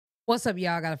What's up,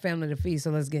 y'all? Got a family to feed,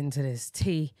 so let's get into this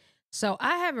tea. So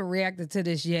I haven't reacted to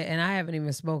this yet, and I haven't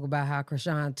even spoke about how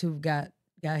Chrisean tooth got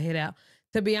hit out.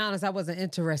 To be honest, I wasn't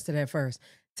interested at first.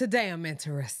 Today I'm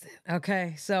interested,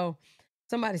 okay? So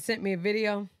somebody sent me a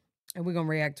video, and we're going to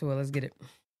react to it. Let's get it.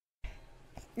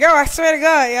 Yo, I swear to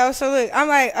God, yo. So look, I'm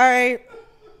like, all right.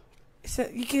 So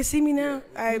you can see me now?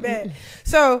 All right, bet.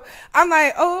 So I'm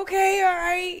like, oh, okay, all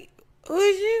right.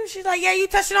 Who's you? She's like, yeah, you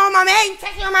touching on my man. You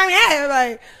touching on my man. I'm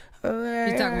like, you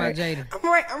talking about Jada?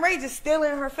 I'm ready to steal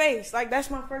in her face. Like,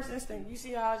 that's my first instinct. You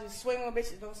see how I just swing on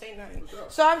bitches, don't say nothing.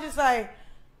 So I'm just like,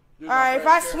 all right, if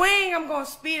I swing, I'm going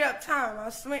to speed up time. I'll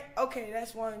swing. Okay,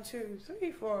 that's 1, 2,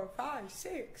 3, 4, 5,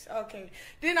 6. Okay.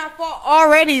 Then I fought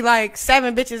already like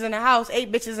 7 bitches in the house,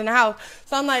 8 bitches in the house.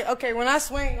 So I'm like, okay, when I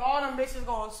swing, all them bitches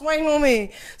going to swing on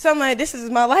me. So I'm like, this is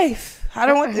my life. I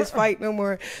don't want this fight no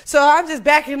more. So I'm just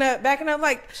backing up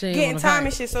like getting time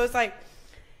and shit. So it's like,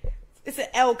 it's an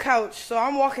L couch. So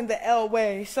I'm walking the L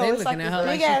way. So it's like this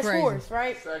big ass horse,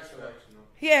 right?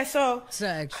 Yeah, so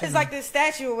it's like this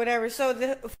statue or whatever. So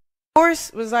the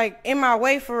horse was like in my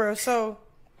way for real. So,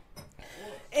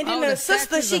 and then the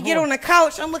sister, she get on the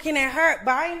couch. I'm looking at her,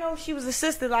 but I didn't know she was a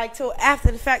sister like till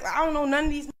after the fact. Like, I don't know none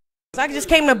of these. I just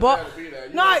came to ball.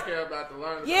 No, I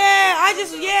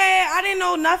didn't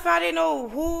know nothing. I didn't know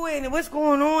who and what's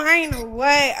going on. I ain't know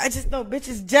what. I just know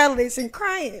bitches jealous and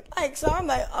crying. Like, so I'm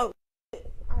like, oh, shit.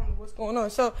 I don't know what's going on.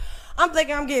 So I'm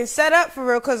thinking I'm getting set up for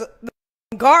real because the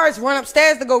guards run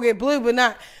upstairs to go get Blue, but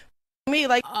not me.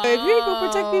 Like, if you ain't gonna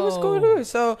protect me, what's going on?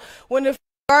 So when the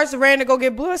guards ran to go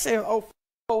get Blue, I said, oh,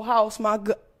 whole house, my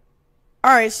God.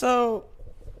 All right, so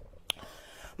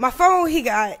my phone he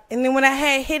got, and then when I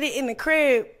had hit it in the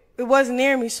crib, it wasn't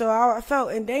near me, so I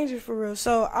felt in danger for real.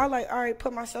 So I like, all right,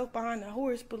 put myself behind the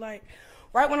horse, but like,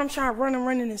 right when I'm trying to run and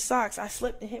running in socks, I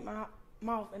slipped and hit my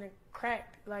mouth, and it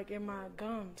cracked like in my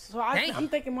gums. So I'm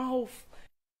thinking my whole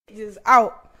is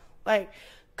out, like,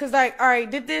 cause like, all right,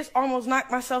 did this, almost knock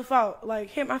myself out, like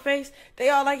hit my face. They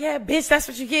all like, yeah, bitch, that's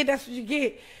what you get, that's what you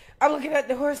get. I'm looking at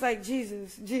the horse like,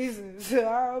 Jesus.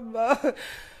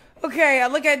 Okay, I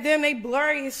look at them, they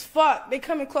blurry as fuck. They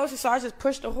coming closer, so I just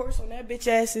pushed the horse on that bitch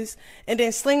asses and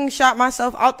then slingshot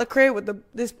myself out the crib with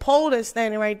this pole that's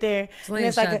standing right there.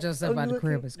 Slingshot yourself out the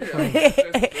crib is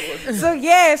crazy.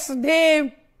 So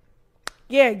then,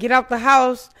 get out the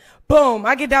house. Boom,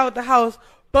 I get out of the house.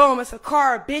 Boom, it's a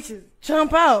car, bitches,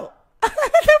 jump out.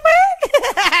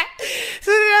 So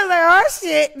then I was like, oh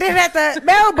shit. Then at the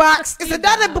mailbox, it's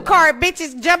another car,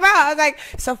 bitches jump out. I was like,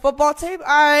 it's a football team? All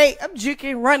right, I'm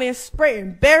juking, running,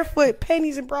 sprinting, barefoot,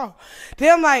 panties and bra.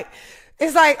 Then I'm like,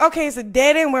 it's like, okay, it's a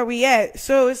dead end where we at.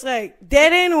 So it's like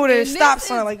dead end with a stop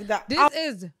sign like that. This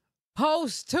is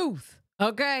post-tooth,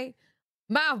 okay?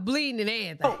 Mouth bleeding and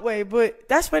everything. Oh, wait, but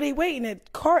that's where they waiting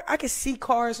at. Car, I can see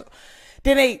cars.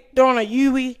 Then they throwing a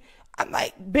Yui. I'm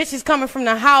like, bitches coming from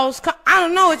the house. I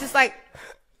don't know. It's just like,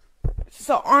 it's just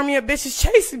an army of bitches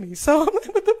chasing me. So I'm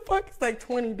like, what the fuck? It's like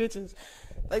 20 bitches.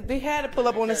 Like, they had to pull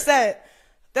up on the set.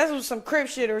 That was some crib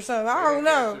shit or something. I don't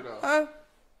know. Huh?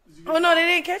 Oh, no, they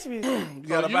didn't catch me.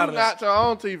 You knocked your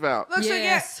own teeth out. Look,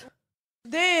 yes. So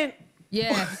then.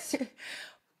 Yes.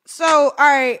 So, all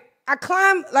right. I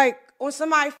climbed, like, when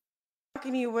somebody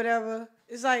fucking you or whatever,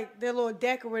 it's like their little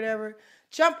deck or whatever.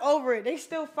 Jump over it. They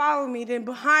still follow me. Then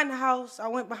behind the house, I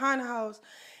went behind the house.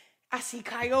 I see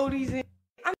coyotes.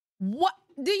 What?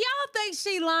 Do y'all think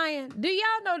she lying? Do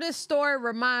y'all know this story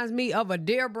reminds me of a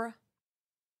Deborah?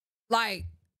 Like,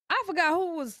 I forgot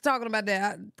who was talking about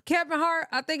that. Kevin Hart,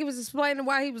 I think he was explaining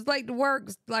why he was late to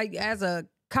work, like as a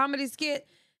comedy skit.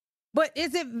 But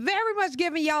is it very much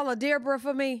giving y'all a Deborah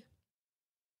for me?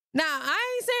 Now,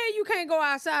 I ain't saying you can't go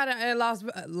outside in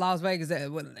Las Vegas,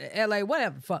 LA,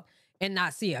 whatever the fuck, and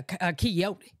not see a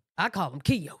coyote. I call them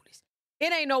coyotes.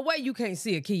 It ain't no way you can't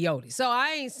see a coyote. So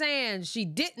I ain't saying she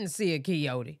didn't see a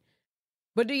coyote.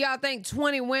 But do y'all think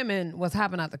 20 women was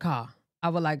hopping out the car? I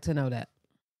would like to know that.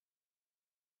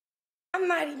 I'm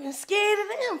not even scared of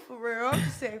them, for real. I'm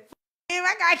just saying,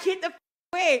 I gotta get the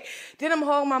way. Then I'm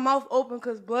holding my mouth open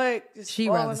because blood just She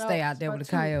rather stay out there with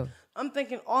the coyote. I'm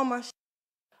thinking all my shit.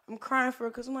 I'm crying for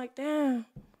it because I'm like, damn,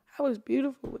 I was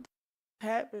beautiful. What the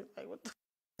happened? Like, what the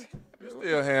You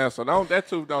still handsome. That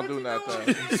tooth don't do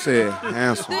nothing. You said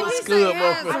handsome. It's good,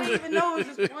 motherfucker. I didn't even know it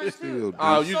was just one tooth.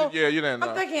 Oh, you didn't know.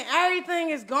 I'm thinking everything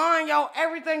is gone, yo.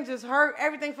 Everything just hurt.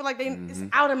 Everything feel like it's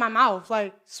out in my mouth.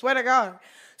 Like, swear to God.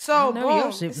 So,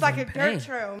 boom, it's like a dirt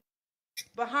trail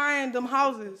behind them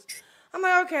houses. I'm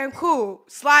like, okay, I'm cool.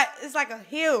 Slide, it's like a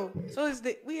hill. So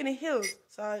we in the hills.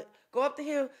 So I go up the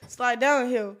hill, slide down the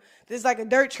hill. There's like a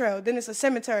dirt trail. Then it's a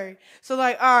cemetery. So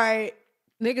like, all right,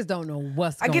 Niggas don't know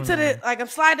what's going on. I get to the, like, I'm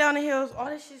sliding down the hills, all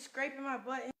this shit scraping my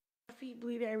butt, and my feet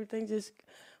bleeding, everything just,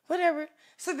 whatever.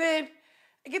 So then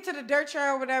I get to the dirt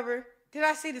trail or whatever. Then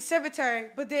I see the cemetery,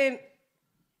 but then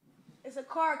it's a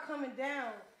car coming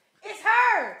down. It's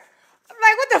her. I'm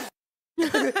like, what the f?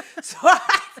 so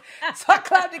I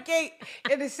climbed the gate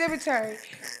in the cemetery.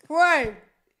 Right.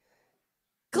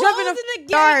 Closing the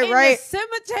gate in the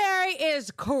cemetery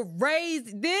is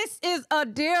crazy. This is a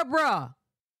Deborah.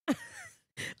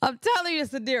 I'm telling you,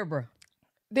 it's a Deborah.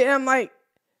 Then I'm like,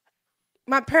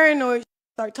 my paranoid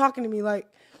start talking to me like,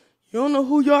 you don't know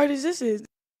who yard this is.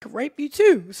 Could rape you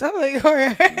too. So I'm like, all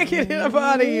right, get up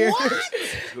out of here.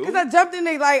 Because I jumped in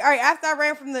there, like, all right, after I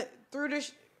ran through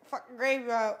this fucking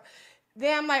graveyard,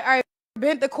 then I'm like, all right,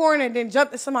 bent the corner, then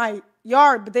jumped in somebody's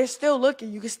yard, but they're still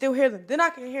looking. You can still hear them. Then I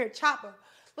can hear a chopper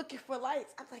looking for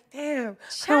lights. I'm like, damn,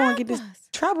 I don't want to get this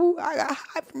trouble. I got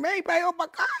hide from everybody. Oh my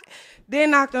God. Then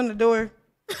knocked on the door.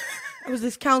 It was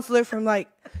this counselor from like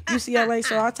UCLA.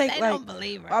 So I take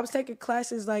I was taking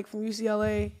classes like from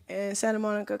UCLA and Santa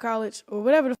Monica College or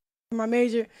whatever the my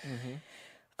major.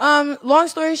 Long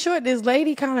story short, this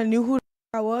lady kind of knew who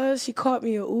I was. She caught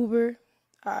me an Uber.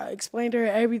 I explained to her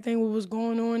everything what was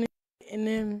going on, and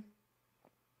then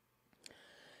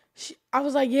I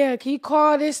was like, yeah, can you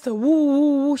call this to woo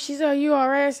woo woo? She said, you all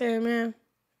right? I said, man,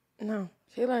 no.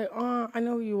 She like, I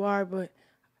know who you are, but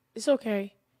it's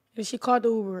okay. And she called the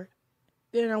Uber.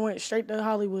 Then I went straight to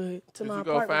Hollywood to my apartment.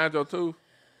 Did you go find your tooth?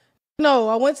 No,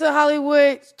 I went to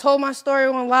Hollywood, told my story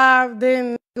on live.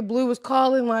 Then the Blue was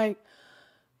calling like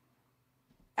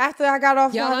after I got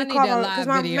off live, because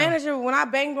my manager, when I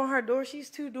banged on her door, she's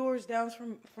 2 doors down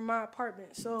from my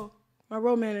apartment. So my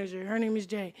road manager, her name is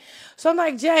Jay. So I'm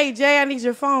like, Jay, I need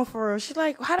your phone for her. She's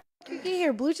like, how the fuck you get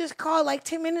here? Blue just called like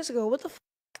 10 minutes ago. What the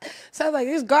fuck? So I was like,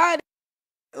 this God,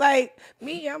 like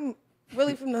me, I'm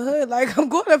really from the hood. Like, I'm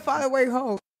going to find a way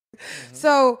home.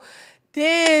 So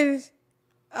then,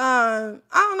 I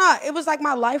don't know. It was like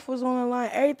my life was on the line.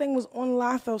 Everything was on the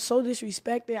line. I felt so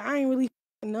disrespected. I ain't really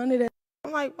none of that.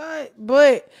 I'm like, what?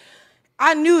 But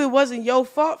I knew it wasn't your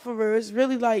fault for her. It's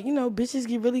really like, you know, bitches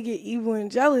really get evil and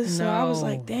jealous. So I was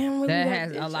like, damn, really? That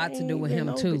has a lot to do with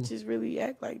him, too. Bitches really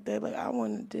act like that. Like, I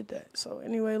wouldn't have did that. So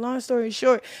anyway, long story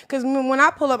short, because when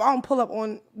I pull up, I don't pull up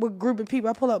with a group of people.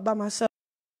 I pull up by myself.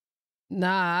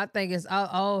 Nah, I think it's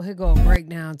here go a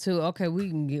breakdown too. Okay,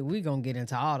 we gonna get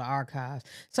into all the archives.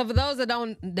 So for those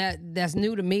that's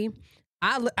new to me,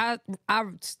 I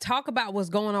talk about what's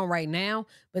going on right now,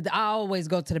 but I always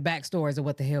go to the backstories of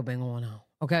what the hell been going on.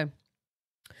 Okay,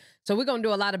 so we're gonna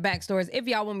do a lot of backstories. If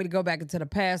y'all want me to go back into the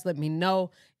past, let me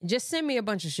know. Just send me a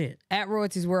bunch of shit at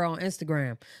Royalties World on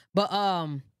Instagram. But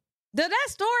does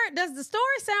the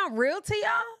story sound real to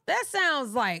y'all? That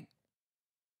sounds like.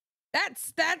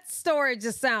 That story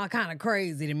just sounds kind of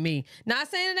crazy to me. Not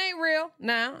saying it ain't real.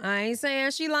 No, I ain't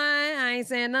saying she lying. I ain't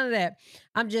saying none of that.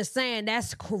 I'm just saying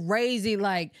that's crazy.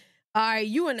 Like, all right,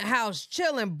 you in the house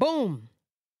chilling, boom.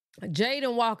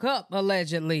 Jaden walk up,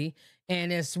 allegedly,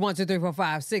 and it's 1, 2, 3, 4,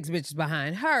 5, 6 bitches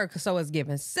behind her, so it's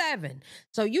giving 7.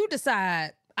 So you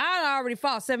decide, I already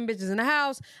fought 7 bitches in the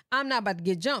house. I'm not about to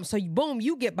get jumped. So boom,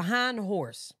 you get behind the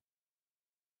horse.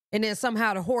 And then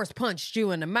somehow the horse punched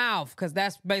you in the mouth, because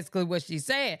that's basically what she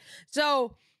said.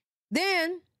 So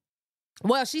then,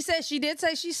 well, she said she did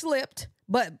say she slipped,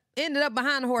 but ended up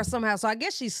behind the horse somehow. So I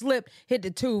guess she slipped, hit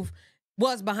the tooth,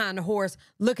 was behind the horse,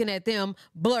 looking at them,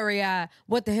 blurry-eyed,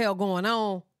 what the hell going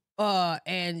on?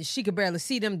 And she could barely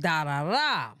see them,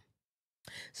 da-da-da.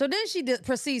 So then she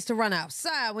proceeds to run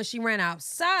outside. When she ran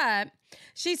outside,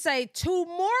 she say 2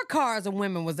 more cars of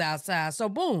women was outside. So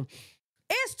boom.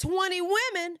 It's 20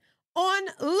 women on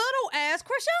little ass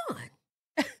Chrisean.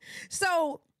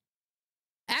 So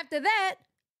after that,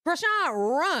 Chrisean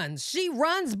runs. She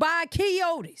runs by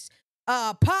coyotes,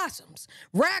 possums,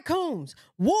 raccoons,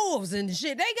 wolves, and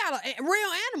shit. They got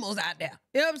real animals out there.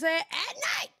 You know what I'm saying? At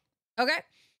night. Okay?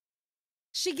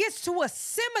 She gets to a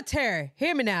cemetery.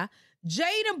 Hear me now.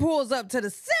 Jaden pulls up to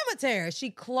the cemetery.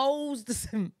 She closed the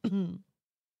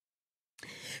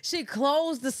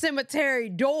cemetery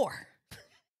door.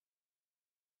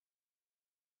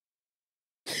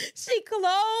 She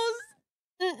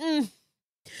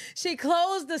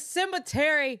closed the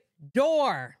cemetery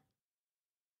door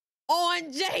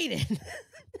on Jaden.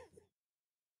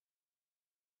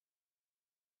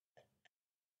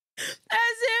 As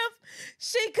if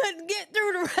she couldn't get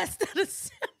through the rest of the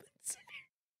cemetery.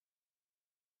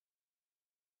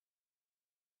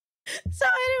 So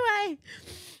anyway,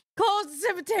 closed the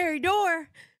cemetery door.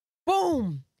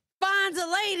 Boom. Finds a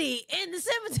lady in the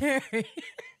cemetery.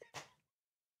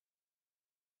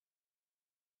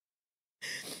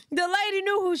 The lady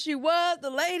knew who she was. The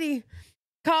lady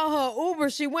called her Uber.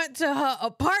 She went to her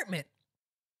apartment.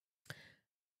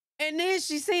 And then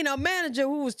she seen a manager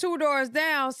who was 2 doors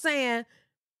down saying,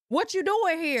 "What you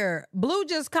doing here? Blue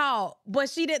just called." But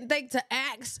she didn't think to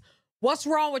ask, "What's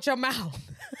wrong with your mouth?"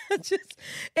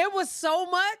 It was so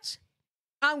much.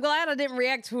 I'm glad I didn't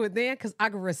react to it then because I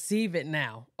can receive it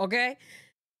now, okay?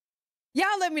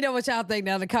 Y'all let me know what y'all think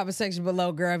down in the comment section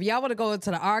below, girl. If y'all want to go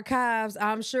into the archives,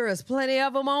 I'm sure there's plenty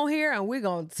of them on here, and we're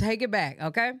going to take it back,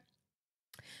 okay?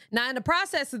 Now, in the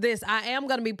process of this, I am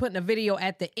going to be putting a video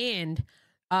at the end,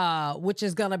 which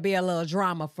is going to be a little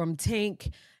drama from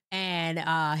Tink and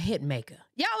Hitmaka.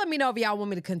 Y'all let me know if y'all want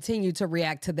me to continue to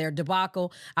react to their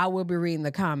debacle. I will be reading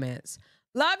the comments.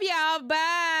 Love y'all.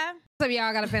 Bye. Some of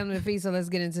y'all got a family to feed, so let's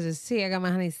get into this tea. I got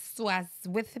my honey Swass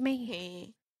with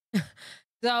me.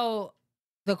 So,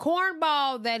 the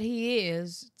cornball that he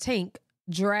is, Tink,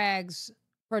 drags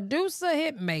producer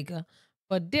Hitmaka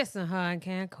for dissing her in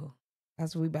Cancun.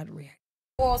 That's what we about to react.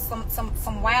 Or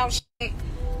some wild shit,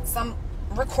 some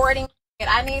recording.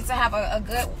 I need to have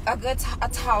a good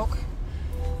talk.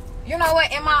 You know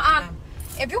what? In my honor,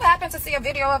 if you happen to see a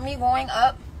video of me going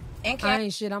up in Cancun, I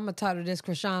ain't shit. I'm gonna title this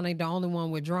Chrisean ain't the only one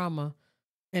with drama,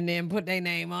 and then put their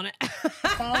name on it.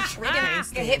 treating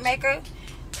the Hitmaka.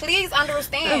 Please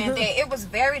understand that it was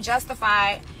very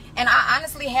justified, and I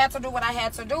honestly had to do what I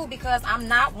had to do because I'm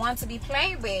not one to be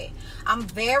played with. I'm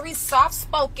very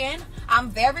soft-spoken, I'm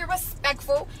very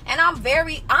respectful, and I'm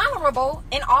very honorable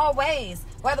in all ways,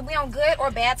 whether we on good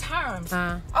or bad terms.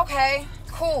 Okay,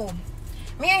 cool.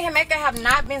 Me and Hitmaka have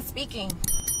not been speaking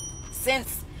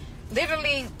since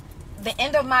literally the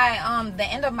end of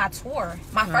my tour,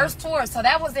 my first tour. So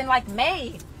that was in like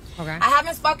May. Okay. I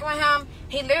haven't spoken with him.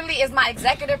 He literally is my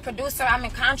executive producer. I'm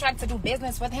in contract to do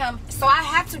business with him. So I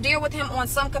have to deal with him on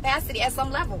some capacity at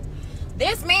some level.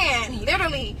 This man,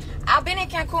 literally, I've been in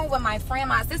Cancun with my friend,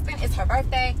 my assistant. It's her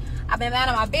birthday. I've been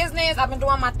minding my business. I've been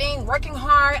doing my thing, working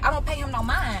hard. I don't pay him no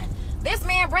mind. This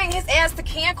man bring his ass to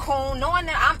Cancun knowing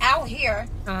that I'm out here.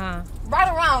 Right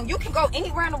around. You can go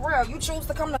anywhere in the world. You choose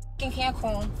to come to fucking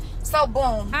Cancun. So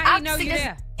boom. How you know you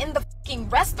there? In the fucking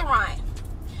restaurant.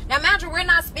 Now, imagine we're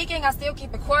not speaking. I still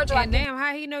keep it cordial. And damn,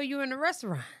 how he know you in the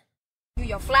restaurant? You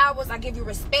your flowers. I give you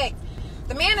respect.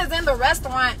 The man is in the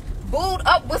restaurant, booed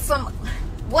up with some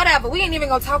whatever. We ain't even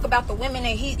gonna talk about the women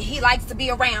that he likes to be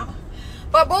around,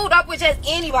 but booed up with just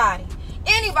anybody.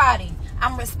 Anybody.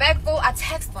 I'm respectful. I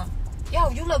text them, "Yo,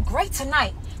 you look great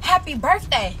tonight. Happy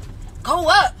birthday. Go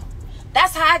up."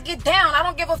 That's how I get down. I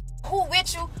don't give a who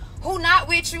with you, who not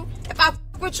with you. If I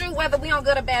with you, whether we on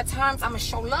good or bad terms, I'ma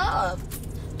show love.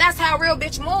 That's how a real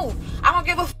bitch move. I don't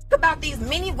give a about these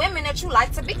many women that you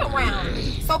like to be around.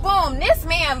 So boom, this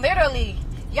man literally,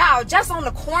 y'all, just on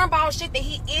the cornball shit that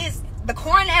he is, the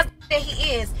corn ass that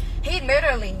he is, he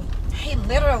literally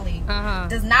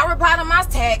does not reply to my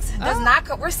text, does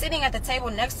not, we're sitting at the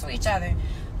table next to each other.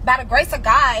 By the grace of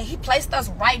God, he placed us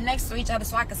right next to each other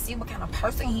so I could see what kind of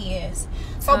person he is.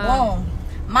 So boom.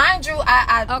 Mind you,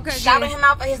 I shouted him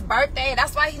out for his birthday.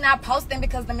 That's why he's not posting,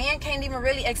 because the man can't even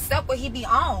really accept what he be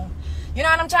on. You know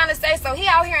what I'm trying to say? So he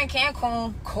out here in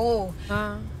Cancun, cool.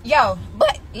 Yo,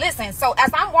 but listen, so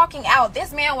as I'm walking out,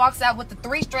 this man walks out with the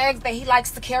 3 strags that he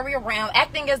likes to carry around,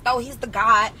 acting as though he's the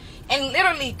God. And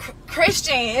literally,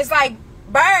 Christian, it's like,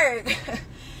 Berg.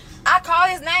 I call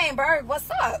his name, Berg, what's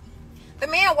up? The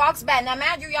man walks back. Now,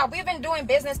 mind you, y'all, we've been doing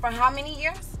business for how many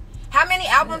years? How many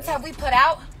albums have we put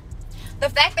out? The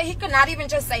fact that he could not even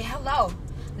just say hello,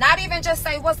 not even just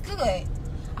say what's good.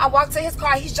 I walk to his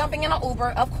car. He's jumping in an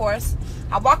Uber, of course.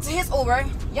 I walk to his Uber.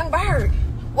 Young Bird,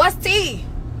 what's tea?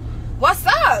 What's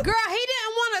up? Girl, he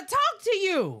didn't want to talk to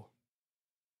you.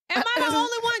 Am I the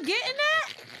only one getting that?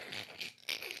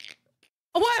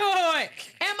 Wait.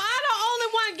 Am I the only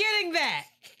one getting that?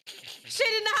 She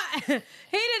did not.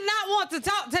 He did not want to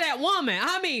talk to that woman.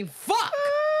 I mean, fuck.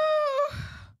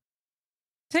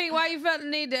 T, why you felt the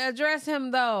need to address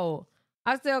him, though?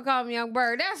 I still call him Young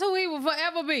Bird. That's who he will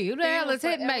forever be. Who the hell is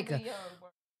Hitmaka?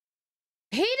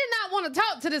 He did not want to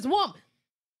talk to this woman.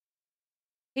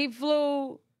 He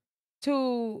flew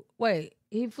to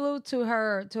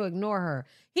her to ignore her.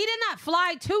 He did not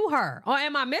fly to her. Or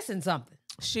am I missing something?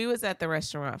 She was at the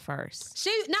restaurant first.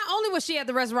 She not only was she at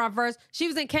the restaurant first, she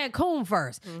was in Cancun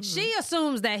first. She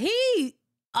assumes that he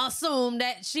assumed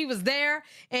that she was there,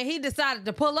 and he decided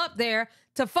to pull up there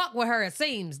to fuck with her, it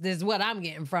seems. This is what I'm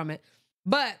getting from it.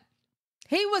 But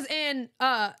he was in,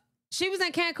 she was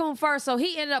in Cancun first, so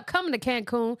he ended up coming to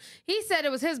Cancun. He said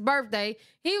it was his birthday.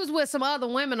 He was with some other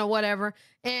women or whatever,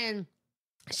 and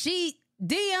she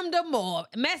DM'd him or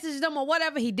messaged him or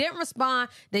whatever. He didn't respond.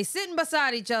 They sitting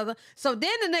beside each other. So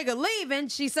then the nigga leaving,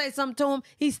 she say something to him.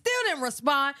 He still didn't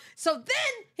respond. So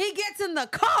then he gets in the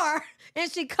car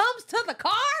and she comes to the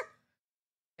car.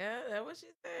 Yeah, that's what she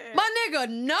said. My nigga,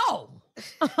 no.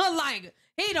 Like,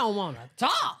 he don't want to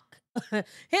talk. Hit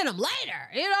him later,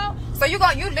 you know? So you're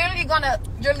literally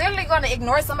gonna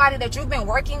ignore somebody that you've been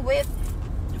working with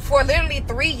for literally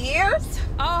 3 years?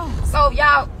 Oh. So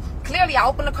y'all, clearly I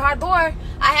opened the car door.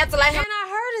 I had to let him. And I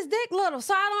heard his dick little,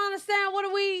 so I don't understand. What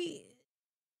are we...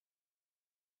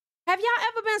 Have y'all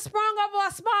ever been sprung over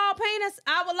a small penis?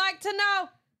 I would like to know.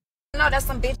 No, that's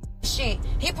some bitch shit.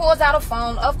 He pulls out a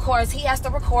phone. Of course, he has to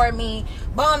record me.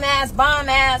 Bum ass, bomb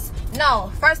ass.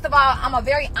 No, first of all, I'm a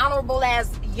very honorable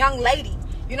ass young lady.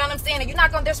 You know what I'm saying? And you're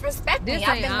not gonna disrespect me.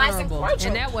 I've been nice and cordial.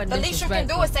 And that wasn't the least you can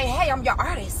do is say, hey, I'm your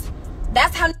artist.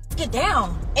 That's how get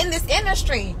down in this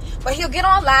industry. But he'll get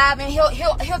on live and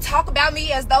he'll talk about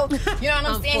me as though, you know what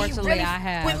I'm saying, he's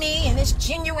really with me and it's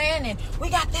genuine and we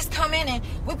got this coming and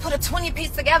we put a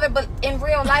 20-piece together. But in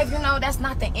real life, you know, that's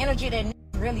not the energy that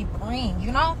really bring,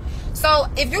 you know. So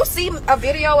if you see a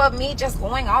video of me just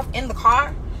going off in the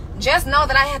car, just know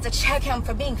that I had to check him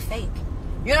for being fake.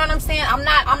 You know what I'm saying? I'm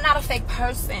not a fake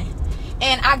person.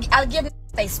 And I give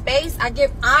a space, I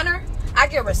give honor, I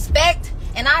give respect,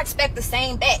 and I expect the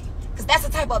same back. Because that's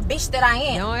the type of bitch that I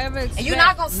am. Don't ever expect. And you're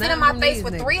not going to sit in my face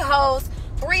with 3 hoes,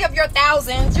 3 of your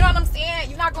thousands. You know what I'm saying?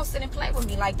 You're not going to sit and play with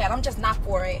me like that. I'm just not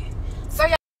for it. So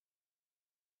yeah.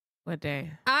 What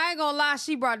day? I ain't gonna lie,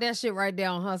 she brought that shit right there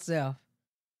on herself.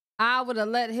 I would have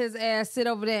let his ass sit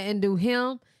over there and do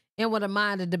him and would have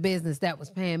minded the business that was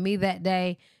paying me that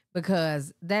day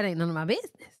because that ain't none of my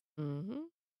business.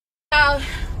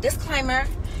 Disclaimer,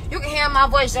 you can hear my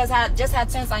voice just how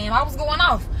tense I am. I was going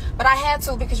off, but I had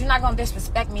to because you're not gonna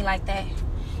disrespect me like that.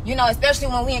 You know, especially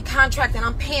when we in contract and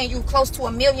I'm paying you close to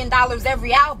 $1 million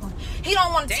every album. He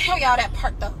don't want to tell y'all that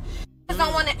part though. He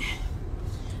don't want to.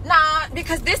 Nah,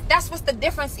 because that's what the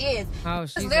difference is. Oh,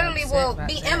 this literally will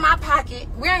be in my pocket.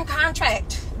 We're in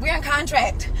contract.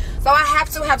 So I have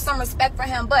to have some respect for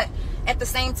him, but at the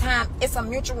same time, it's a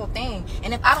mutual thing.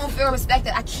 And if I don't feel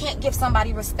respected, I can't give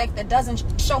somebody respect that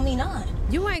doesn't show me none.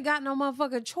 You ain't got no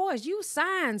motherfucking choice. You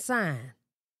sign.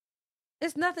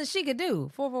 It's nothing she could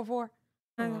do. 444.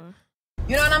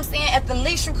 You know what I'm saying? At the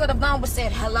least you could have done was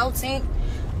said, hello, Tink.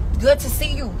 Good to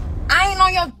see you. I ain't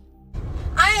on your...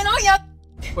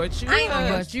 But you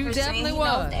definitely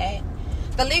was.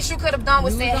 The least you could have done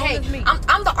was say, hey,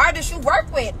 I'm the artist you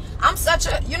work with. I'm such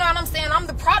a, you know what I'm saying? I'm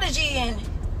the prodigy and,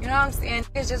 you know what I'm saying?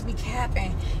 It's just be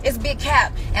capping. It's big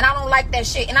cap. And I don't like that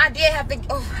shit. And I did have to,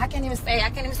 I can't even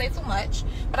say too much.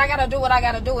 But I got to do what I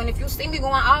got to do. And if you see me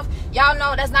going off, y'all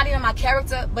know that's not even my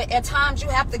character. But at times you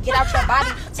have to get out your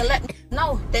body to let me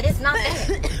know that it's not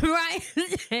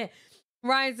that. Right.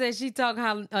 Ryan says she talk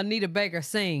how Anita Baker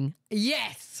sing.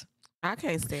 Yes. I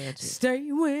can't stand you.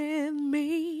 Stay with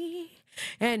me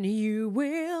and you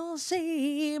will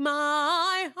see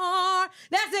my heart.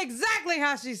 That's exactly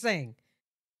how she sing.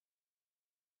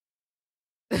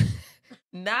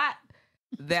 Not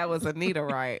that was Anita,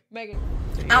 right? Megan.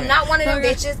 Yeah. I'm not one of them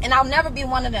bitches, and I'll never be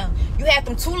one of them. You had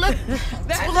them two little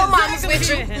mamas with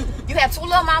you. You had 2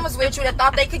 little mamas with you that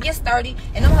thought they could get sturdy,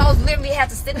 and them hoes literally had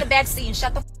to sit in the back seat and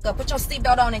shut the fuck up, put your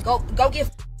seatbelt on, and go get.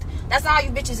 That's all you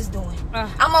bitches is doing.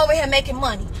 I'm over here making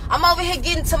money. I'm over here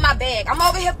getting to my bag. I'm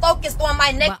over here focused on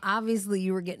my neck. But obviously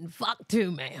you were getting fucked too,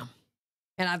 ma'am.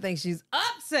 And I think she's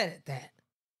upset at that.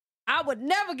 I would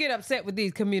never get upset with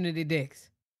these community dicks.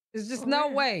 There's just no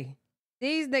way.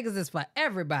 These niggas is for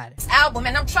everybody. This album,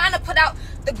 and I'm trying to put out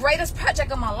the greatest project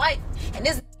of my life. And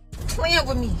this playing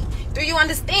with me. Do you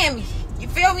understand me? You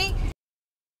feel me?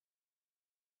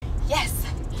 Yes.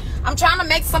 I'm trying to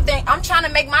make something. I'm trying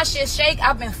to make my shit shake.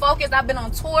 I've been focused. I've been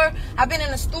on tour. I've been in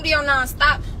the studio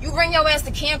nonstop. You bring your ass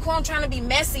to Cancun trying to be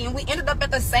messy, and we ended up at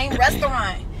the same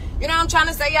restaurant. You know what I'm trying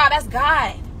to say? Y'all, that's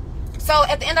God. So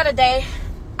at the end of the day,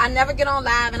 I never get on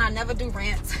live and I never do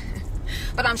rants.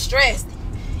 But I'm stressed.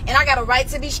 And I got a right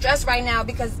to be stressed right now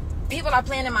because people are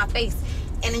playing in my face.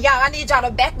 And y'all, I need y'all to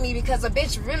back me because a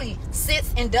bitch really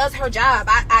sits and does her job.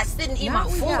 I sit and eat my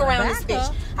food around this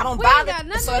bitch. I don't bother.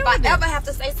 So if I ever have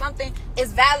to say something,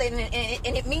 it's valid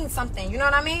and it means something. You know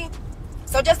what I mean?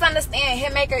 So just understand,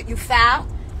 Hitmaker, you foul.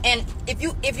 And if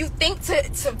you think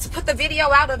to put the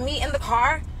video out of me in the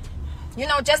car, you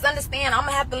know, just understand I'm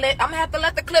gonna have to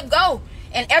let the clip go.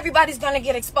 And everybody's gonna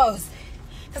get exposed.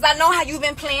 Because I know how you've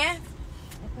been playing.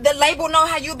 The label know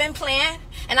how you've been playing,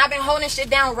 and I've been holding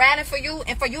shit down, riding for you,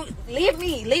 and for you, leave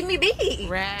me be,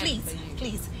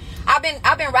 please. I've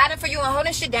been riding for you and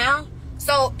holding shit down.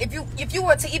 So if you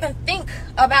were to even think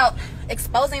about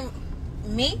exposing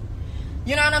me.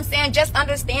 You know what I'm saying? Just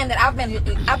understand that I've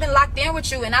been locked in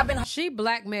with you, and I've been She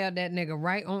blackmailed that nigga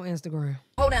right on Instagram.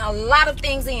 holding a lot of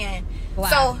things in. Wow.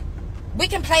 So we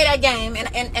can play that game,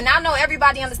 and I know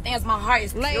everybody understands my heart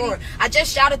is pure. I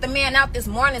just shouted the man out this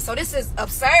morning, so this is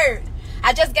absurd.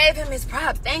 I just gave him his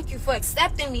props. Thank you for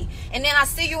accepting me. And then I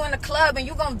see you in the club, and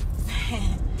you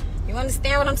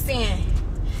understand what I'm saying?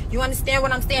 You understand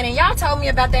what I'm saying? And y'all told me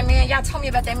about that man. Y'all told me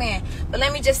about that man. But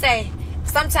let me just say,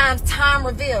 sometimes time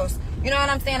reveals. You know what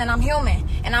I'm saying? And I'm human,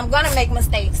 and I'm gonna make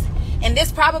mistakes. And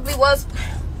this probably was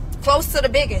close to the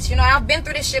biggest. You know, I've been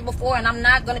through this shit before, and I'm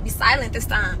not gonna be silent this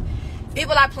time.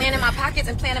 People are playing in my pockets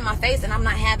and playing in my face, and I'm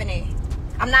not having it.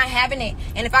 I'm not having it.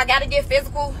 And if I gotta get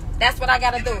physical, that's what I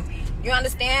gotta do. You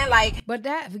understand? Like, but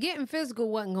that getting physical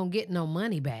wasn't gonna get no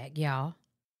money back, y'all.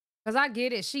 Cause I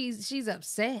get it, she's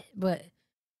upset, but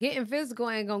getting physical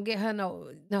ain't gonna get her no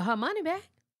her money back.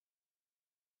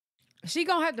 She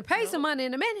gonna have to pay some money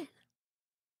in a minute.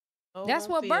 That's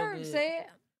what Bird said.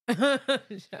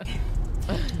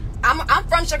 I'm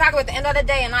from Chicago at the end of the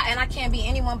day, and I can't be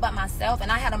anyone but myself.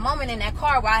 And I had a moment in that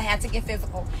car where I had to get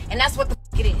physical, and that's what the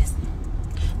f it is.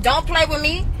 Don't play with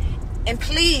me, and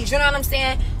please, you know what I'm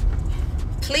saying?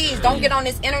 Please don't get on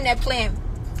this internet playing,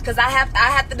 because I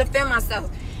have to defend myself.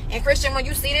 And Chrisean, when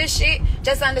you see this shit,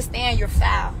 just understand you're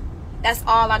foul. That's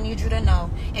all I need you to know.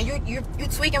 And you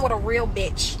tweaking with a real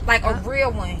bitch, like a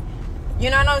real one. You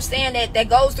know what I'm saying? That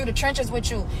goes through the trenches with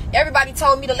you. Everybody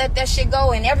told me to let that shit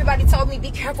go, and everybody told me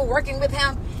be careful working with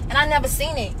him, and I never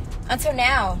seen it until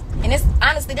now. And this,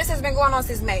 honestly, this has been going on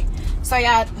since May. So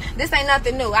y'all, this ain't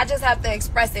nothing new. I just have to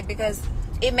express it because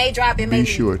it may drop, it may leave.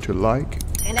 Be sure to like,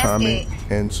 comment,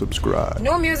 and subscribe.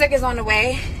 New music is on the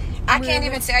way. I can't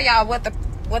even tell y'all what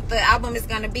the album is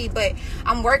gonna be, but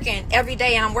I'm working every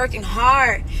day, and I'm working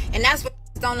hard, and that's what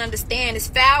I don't understand. It's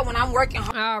foul when I'm working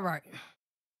hard. All right.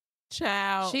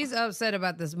 Child. She's upset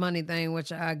about this money thing,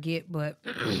 which I get, but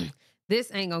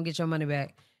this ain't gonna get your money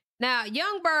back. Now,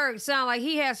 Youngberg sound like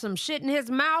he has some shit in his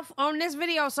mouth on this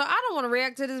video, so I don't want to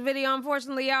react to this video,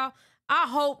 unfortunately, y'all. I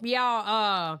hope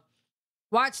y'all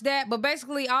watch that, but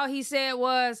basically all he said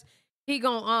was she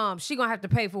gonna have to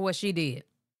pay for what she did.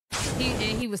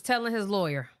 He was telling his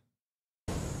lawyer.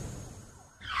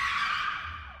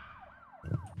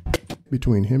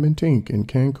 Between him and Tink in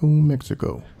Cancun,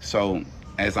 Mexico. So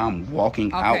as I'm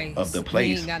walking out of the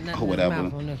place or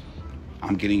whatever,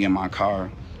 I'm getting in my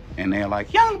car, and they're like,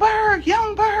 Youngberg,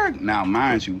 Youngberg. Now,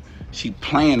 mind you, she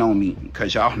playing on me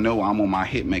because y'all know I'm on my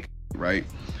Hitmaka, right?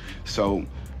 So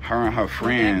her and her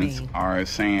friends are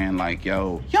saying like,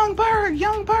 yo, Youngberg,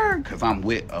 Youngberg, because I'm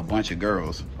with a bunch of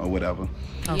girls or whatever.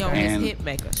 Okay. And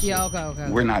yeah,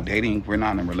 okay. We're not dating. We're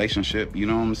not in a relationship. You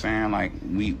know what I'm saying? Like,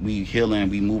 we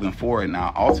healing, we moving forward.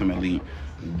 Now, ultimately,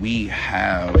 we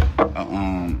have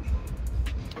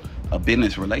a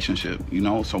business relationship, you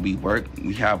know? So we work,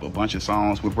 we have a bunch of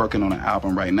songs. We're working on an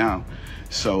album right now.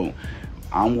 So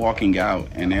I'm walking out,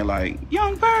 and they're like,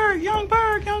 Youngberg,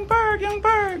 Youngberg, Youngberg,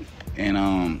 Youngberg. And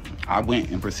I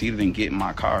went and proceeded and get in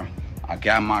my car. I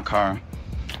got in my car,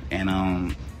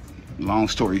 and long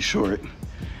story short,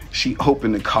 she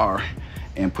opened the car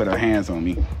and put her hands on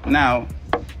me. Now,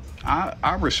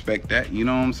 I respect that, you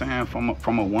know what I'm saying?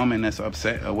 From a woman that's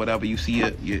upset or whatever. You see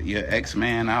your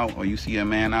ex-man out, or you see a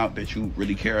man out that you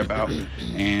really care about,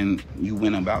 and you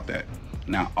went about that.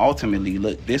 Now, ultimately,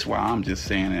 look, this is why I'm just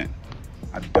saying that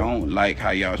I don't like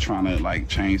how y'all trying to like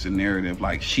change the narrative.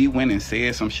 Like, she went and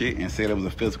said some shit and said it was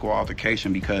a physical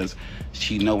altercation because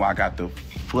she know I got the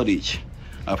footage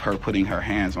of her putting her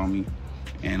hands on me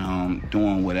and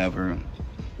doing whatever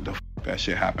the f that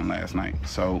shit happened last night.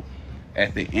 So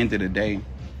at the end of the day,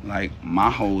 like, my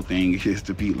whole thing is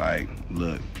to be like,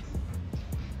 look,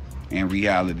 in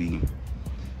reality,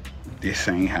 this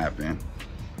ain't happened.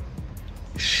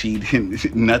 She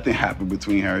didn't, nothing happened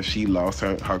between her. She lost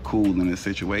her cool in this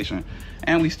situation,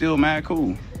 and we still mad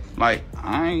cool. Like,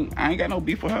 I ain't got no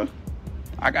beef with her.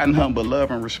 I got nothing but love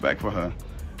and respect for her.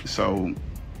 So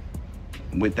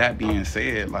with that being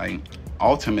said, like,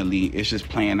 ultimately it's just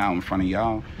playing out in front of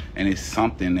y'all, and it's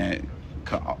something that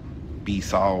could be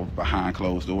solved behind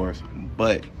closed doors.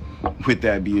 But with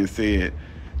that being said,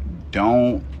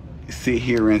 don't sit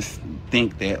here and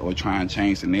think that or try and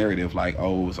change the narrative like,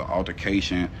 oh, it's an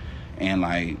altercation and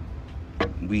like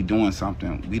we doing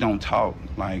something. We don't talk,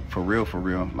 like, for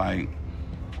real. Like,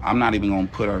 I'm not even gonna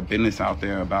put our business out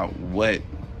there about what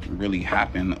really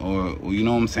happened or you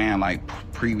know what I'm saying, like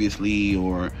previously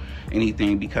or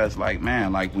anything, because like,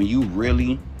 man, like, when you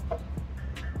really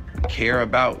care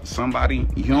about somebody,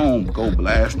 you don't go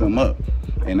blast them up.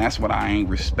 And that's what I ain't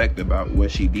respect about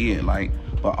what she did. Like,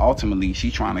 But ultimately, she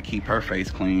trying to keep her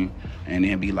face clean and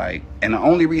then be like, and the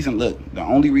only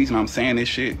reason I'm saying this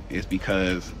shit is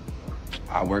because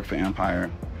I work for Empire.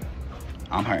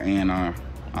 I'm her A&R.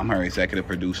 I'm her executive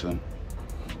producer.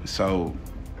 So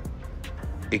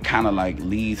it kind of like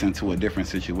leads into a different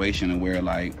situation where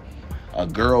like a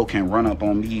girl can run up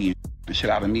on me and shit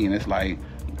out of me, and it's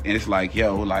like,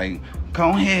 yo, like, go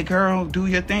ahead, girl, do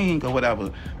your thing or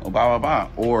whatever, or blah, blah,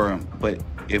 blah. But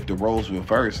if the roles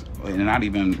reverse, and not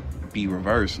even be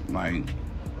reversed, like,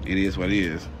 it is what it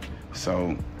is.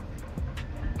 So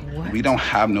we don't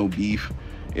have no beef.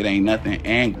 It ain't nothing.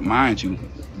 And mind you,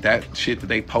 that shit that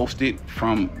they posted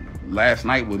from last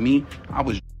night with me, I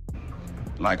was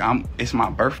like, it's my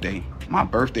birthday. My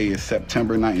birthday is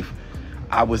September 9th.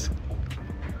 I was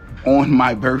on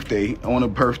my birthday, on a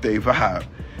birthday vibe,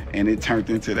 and it turned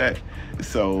into that.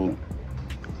 So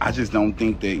I just don't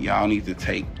think that y'all need to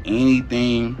take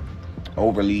anything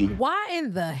overly. Why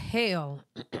in the hell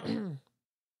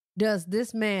does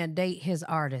this man date his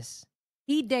artists?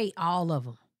 He date all of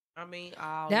them. I mean,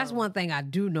 that's one thing I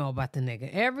do know about the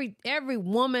nigga. Every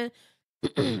woman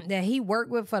that he worked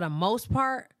with, for the most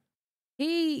part,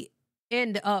 he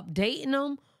ended up dating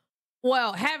them.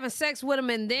 Well, having sex with him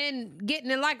and then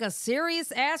getting in like a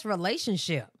serious ass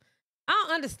relationship. I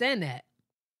don't understand that.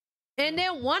 And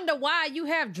then wonder why you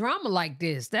have drama like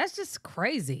this. That's just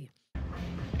crazy.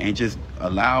 And just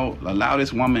allow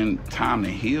this woman time to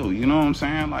heal. You know what I'm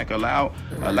saying? Like allow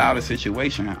the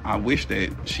situation. I wish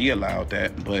that she allowed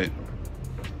that, but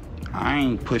I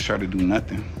ain't push her to do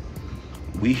nothing.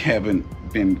 We haven't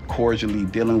been cordially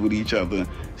dealing with each other,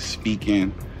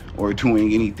 speaking or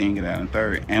doing anything of that and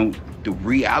third. And the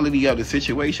reality of the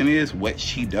situation is what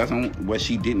she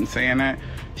didn't say in that,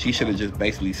 she should have just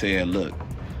basically said, look,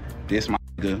 this my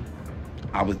nigga,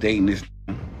 I was dating this.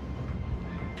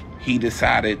 He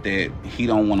decided that he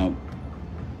don't want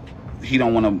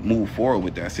to move forward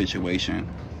with that situation,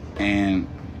 and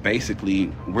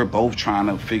basically we're both trying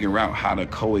to figure out how to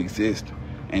coexist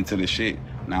into the shit.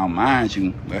 Now, mind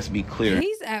you, let's be clear.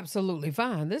 He's absolutely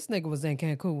fine. This nigga was in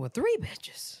Cancun with 3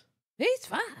 bitches. He's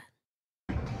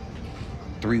fine.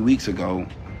 3 weeks ago,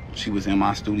 she was in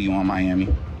my studio in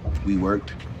Miami. We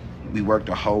worked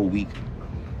a whole week.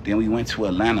 Then we went to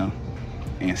Atlanta,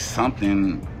 and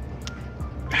something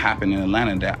happened in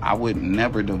Atlanta that I would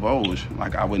never divulge.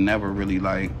 Like, I would never really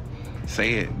like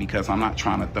say it because I'm not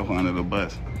trying to throw her under the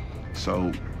bus.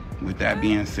 So with that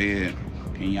being said,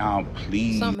 can y'all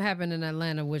please? Something happened in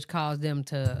Atlanta which caused them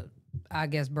to, I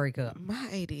guess, break up. My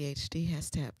ADHD has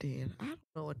tapped in. I don't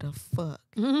know what the fuck.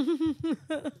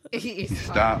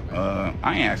 Stop.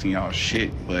 I ain't asking y'all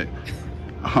shit, but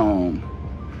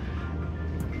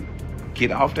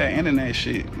get off that internet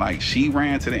shit. Like, she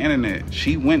ran to the internet.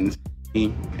 She went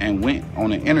and went on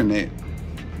the internet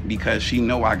because she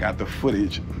know I got the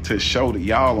footage to show to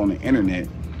y'all on the internet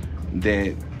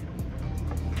that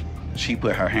she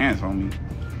put her hands on me.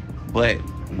 But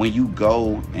when you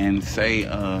go and say,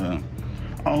 oh,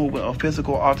 well, a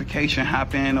physical altercation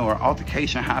happened or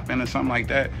altercation happened or something like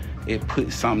that, it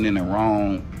puts something in the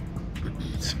wrong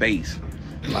space.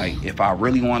 Like, if I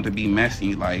really wanted to be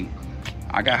messy, like,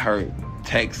 I got her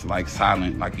text like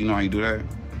silent. Like, you know how you do that?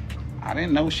 I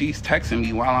didn't know she's texting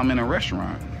me while I'm in a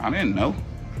restaurant. I didn't know.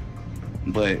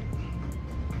 But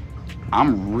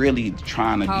I'm really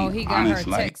trying to be honest. Oh, he got her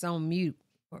text on mute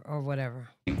or whatever.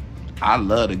 I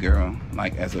love the girl,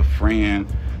 like, as a friend,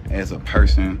 as a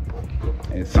person,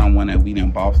 as someone that we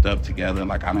done bossed up together.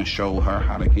 Like, I done showed her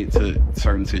how to get to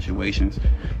certain situations.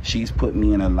 She's put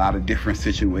me in a lot of different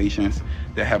situations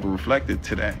that have reflected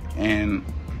to that. And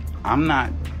I'm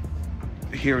not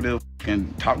here to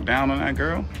fucking talk down on that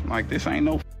girl. Like, this ain't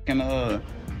no fucking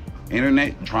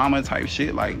internet drama type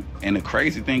shit. Like, and the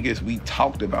crazy thing is we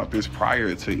talked about this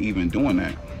prior to even doing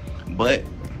that. But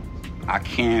I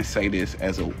can say this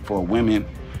for women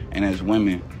and as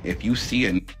women, if you see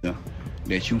a nigga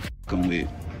that you fucking with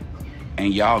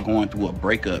and y'all going through a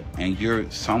breakup and you're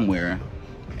somewhere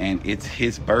and it's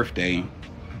his birthday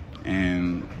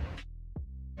and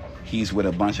he's with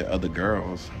a bunch of other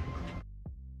girls,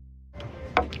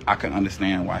 I can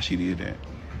understand why she did that.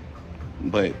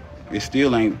 But it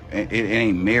still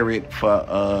ain't merit for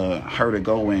her to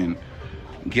go and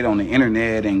get on the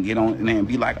internet and get on and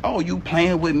be like, oh, you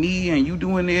playing with me and you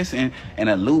doing this and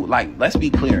allude. Like, let's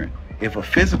be clear. If a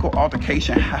physical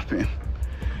altercation happened,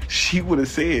 she would have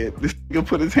said, this nigga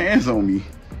put his hands on me.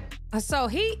 So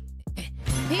he's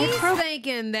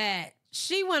thinking that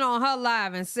she went on her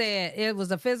live and said it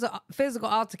was a physical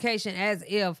altercation as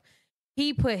if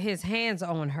he put his hands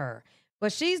on her.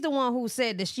 But she's the one who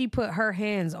said that she put her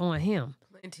hands on him.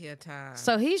 Plenty of time.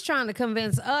 So he's trying to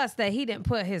convince us that he didn't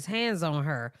put his hands on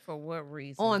her. For what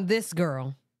reason? On this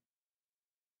girl.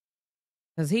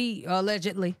 Because he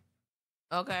allegedly,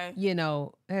 okay,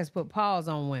 has put paws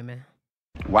on women.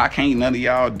 Why can't none of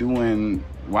y'all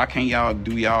why can't y'all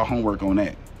do y'all homework on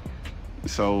that?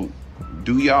 So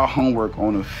do y'all homework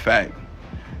on the fact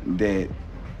that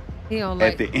He don't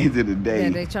at the end of the day,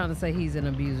 they trying to say he's an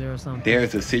abuser or something.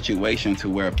 there's a situation to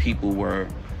where people were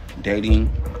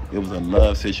dating. It was a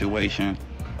love situation.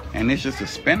 And it's just a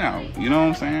spin out. You know what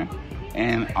I'm saying?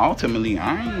 And ultimately,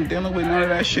 I ain't dealing with none of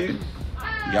that shit.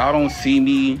 Y'all don't see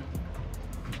me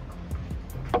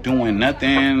doing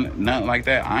nothing like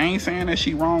that. I ain't saying that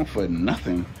she wrong for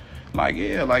nothing. Like,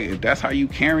 yeah, like if that's how you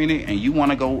carrying it and you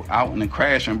want to go out in the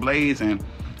crash and blaze and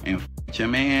f your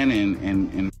man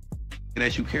and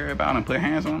that you care about and put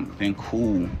hands on, then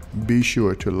cool. Be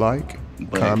sure to like,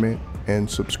 comment, and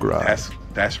subscribe.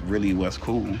 That's really what's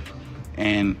cool.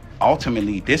 And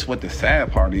ultimately, this what the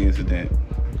sad part is that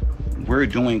we're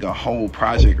doing a whole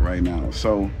project right now.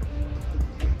 So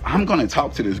I'm gonna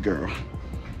talk to this girl.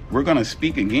 We're gonna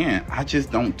speak again. I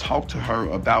just don't talk to her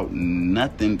about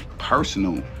nothing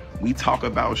personal. We talk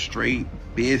about straight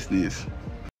business.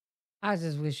 I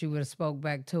just wish you would have spoke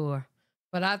back to her.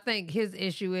 But I think his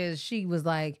issue is she was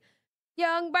like,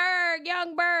 young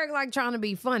Berg, like trying to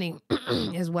be funny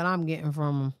is what I'm getting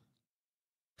from him.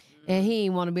 And he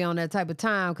didn't want to be on that type of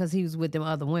time because he was with them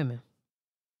other women.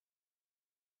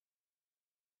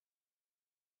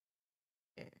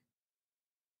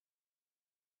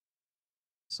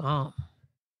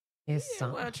 It's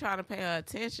something. Well, trying to pay her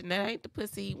attention. That ain't the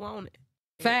pussy he wanted.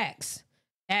 Facts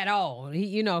at all.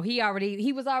 He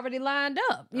was already lined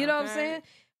up. You know what I'm saying?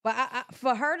 But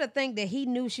for her to think that he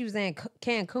knew she was in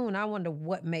Cancun, I wonder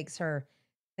what makes her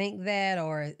think that,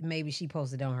 or maybe she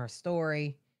posted on her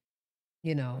story.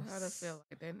 I don't feel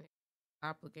like that nigga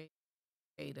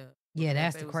obligated up. Yeah,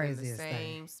 that's the was craziest in the thing.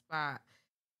 same spot.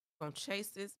 Gonna chase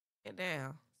this man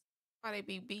down. Why they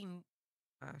be beating?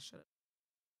 Shut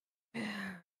up.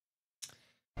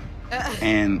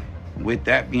 And with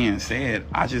that being said,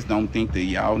 I just don't think that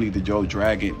y'all need to go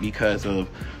drag it because of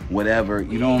whatever,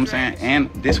 you know what I'm saying?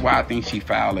 And this why I think she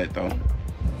fouled it though.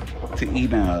 To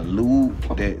even allude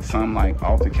that some like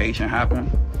altercation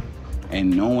happened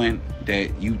and knowing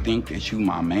that you think that you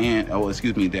my man,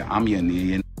 that I'm your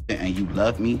nigga and you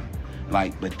love me.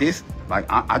 Like, but this, like,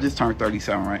 I just turned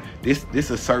 37, right? This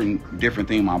a certain different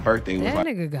thing. My birthday was that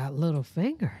like. Nigga got little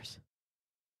fingers.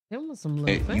 Them was some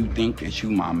little fingers. You think that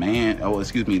you my man,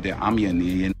 that I'm your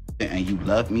nigga and you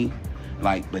love me.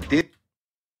 Like, but this.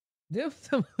 Them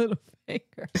some little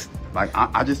fingers. Like,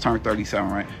 I just turned 37,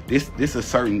 right? This a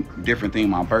certain different thing.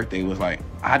 My birthday was like,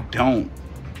 I don't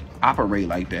operate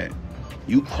like that.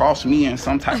 You cross me in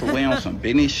some type of way on some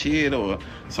business shit or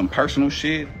some personal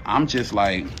shit, I'm just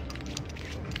like,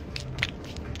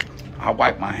 I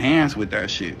wipe my hands with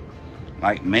that shit.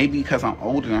 Like, maybe because I'm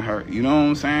older than her, you know what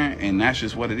I'm saying? And that's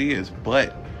just what it is.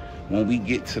 But when we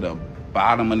get to the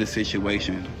bottom of the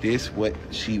situation, this what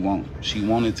she want. She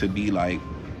wanted to be like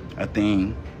a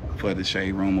thing for the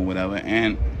shade room or whatever.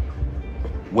 And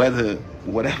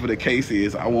whatever the case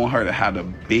is, I want her to have the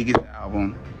biggest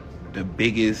album, the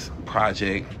biggest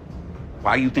project.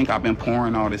 Why you think I've been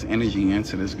pouring all this energy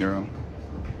into this girl?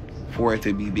 For it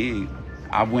to be big.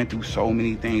 I went through so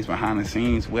many things behind the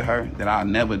scenes with her that I'll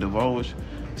never divulge.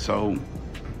 So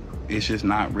it's just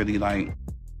not really like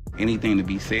anything to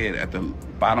be said. At the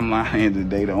bottom line of the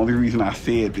day, the only reason I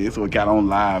said this or got on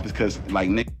live is because, like,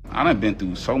 Nick, I done been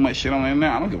through so much shit on the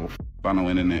internet. I don't give a f about no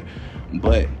internet.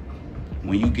 But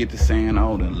when you get to saying,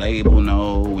 oh, the label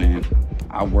no, and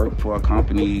I work for a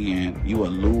company, and you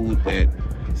allude that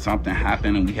something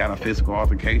happened and we had a physical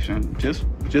altercation, just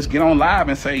get on live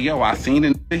and say, yo, I seen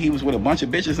it. He was with a bunch of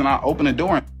bitches and I opened the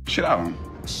door and shit out of him.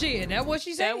 Shit, that's what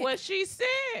she said. That's what she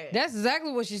said. That's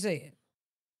exactly what she said.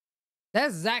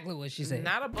 That's exactly what she said.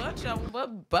 Not a bunch of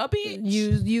them, but a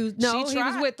bitch. No, he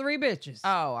was with 3 bitches.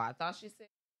 Oh, I thought she said.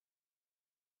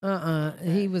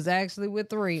 He was actually with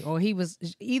 3, or he was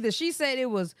either. She said it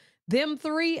was them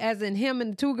 3, as in him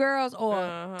and the 2 girls,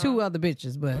 or 2 other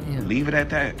bitches. But yeah. Leave it at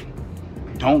that.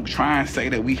 Don't try and say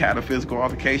that we had a physical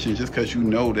altercation just because you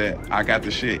know that I got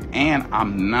the shit. And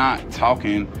I'm not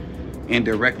talking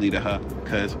indirectly to her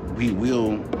because we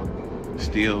will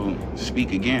still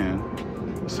speak again.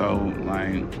 So,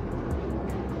 like,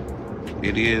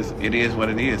 it is what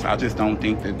it is. I just don't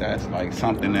think that that's like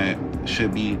something that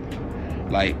should be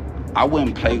like, I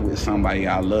wouldn't play with somebody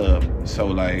I love. So,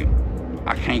 like,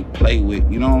 I can't play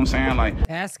with, you know what I'm saying? Like,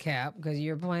 that's cap, because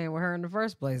you're playing with her in the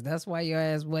first place. That's why your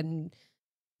ass wasn't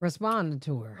responding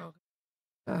to her.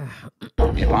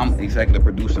 If I'm executive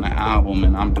producing an album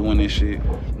and I'm doing this shit,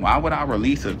 why would I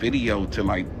release a video to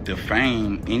like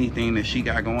defame anything that she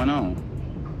got going on?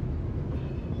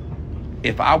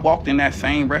 If I walked in that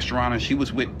same restaurant and she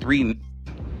was with 3,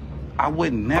 I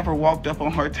would never walked up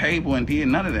on her table and did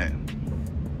none of that.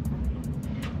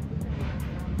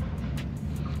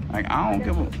 Like, I don't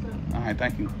give a... All right,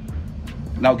 thank you.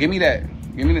 No, give me that.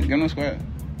 Give me the square.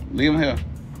 Leave them here.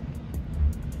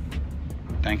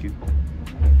 Thank you.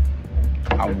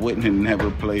 I wouldn't have never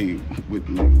played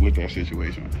with that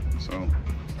situation. So,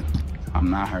 I'm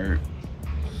not hurt.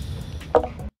 All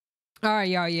right,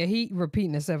 y'all. Yeah, he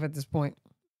repeating himself at this point.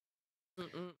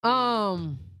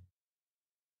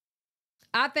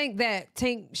 I think that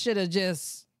Tink should have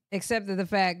just accepted the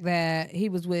fact that he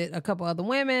was with a couple other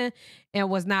women and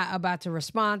was not about to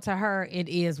respond to her. It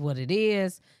is what it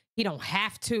is. He don't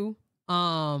have to.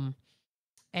 And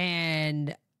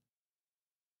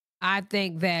I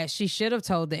think that she should have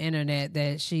told the internet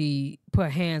that she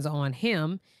put hands on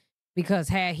him, because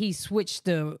had he switched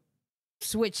the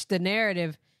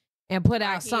narrative and put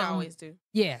out something. He always do.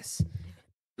 Yes.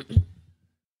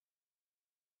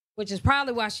 Which is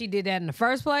probably why she did that in the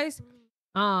first place.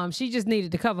 She just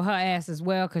needed to cover her ass as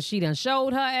well, because she done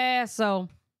showed her ass. So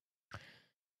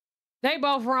they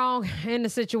both wrong in the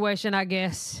situation, I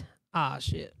guess. Ah,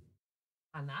 shit.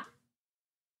 Why not?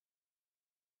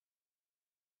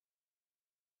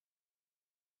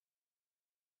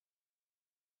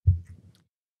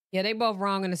 Yeah, they both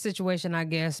wrong in the situation, I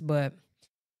guess. But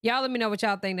y'all let me know what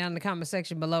y'all think down in the comment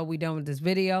section below. We done with this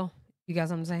video. You got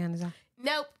something to say, Hannah?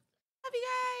 Nope. Love you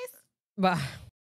guys. Bye.